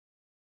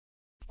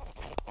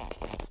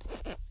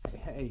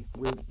today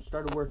we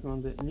started working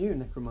on the new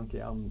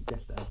Necromonkey album,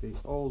 just as the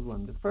old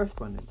one. The first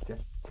one is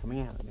just coming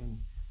out in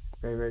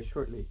very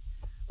shortly.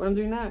 What I'm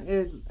doing now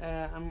is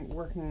I'm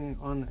working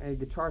on a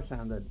guitar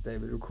sound that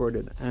David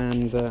recorded,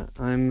 and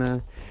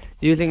I'm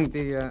using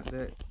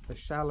the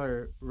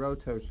Schaller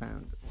Roto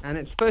sound, and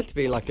it's supposed to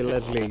be like a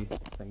Leslie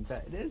thing,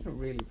 but it isn't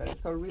really. But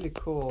it's got a really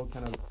cool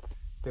kind of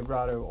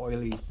vibrato,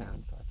 oily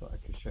sound, so I thought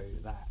I could show you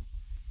that.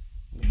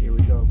 And here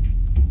we go.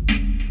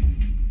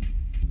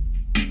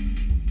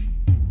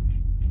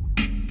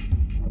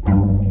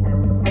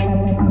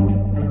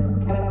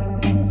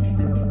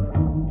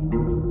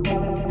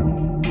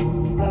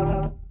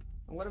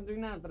 What I'm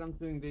doing now is that I'm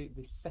doing the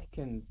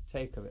second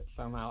take of it,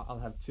 so I'll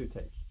have two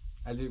takes.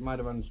 As you might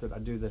have understood, I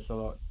do this a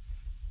lot.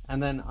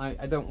 And then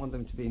I don't want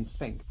them to be in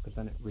sync, because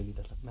then it really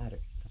doesn't matter.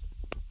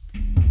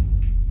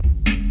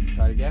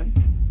 Try it again.